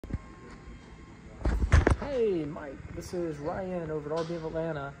Hey Mike, this is Ryan over at RB of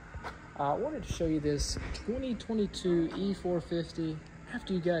Atlanta. I wanted to show you this 2022 E450.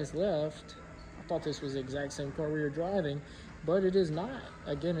 After you guys left, I thought this was the exact same car we were driving, but it is not.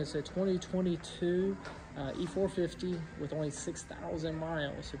 Again, it's a 2022 E450 with only 6,000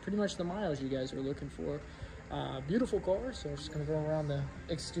 miles. So pretty much the miles you guys are looking for. Beautiful car, so I'm just gonna go around the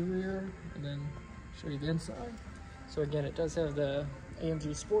exterior and then show you the inside. So again, it does have the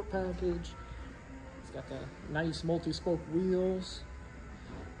AMG Sport package. It's got the nice multi-spoke wheels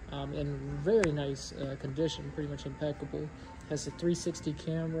in very nice condition, pretty much impeccable. Has a 360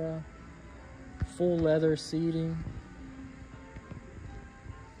 camera, full leather seating.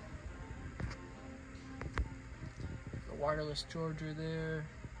 The wireless charger there.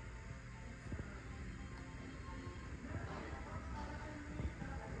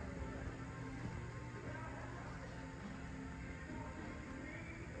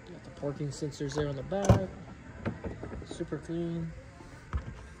 Got the parking sensors there on the back. Super clean.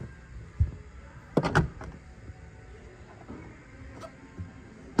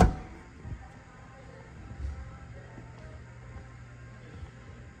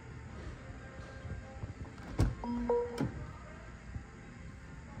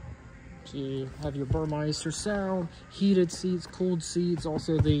 So you have your Burmeister sound, heated seats, cooled seats,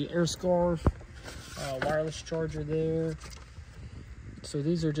 also the air scarf, wireless charger there. So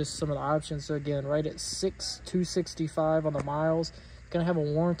these are just some of the options. So again, right at 6,265 on the miles. Gonna have a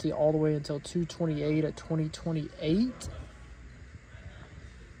warranty all the way until 228 at 2028.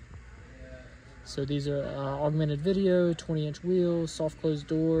 So these are augmented video, 20-inch wheels, soft closed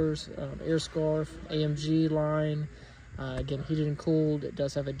doors, air scarf, AMG line. Again, heated and cooled. It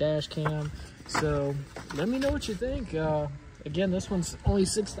does have a dash cam. So let me know what you think. Again, this one's only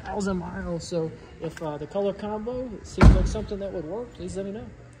 6,000 miles. So if the color combo seems like something that would work, please let me know.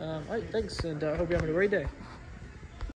 All right, thanks, and I hope you're having a great day.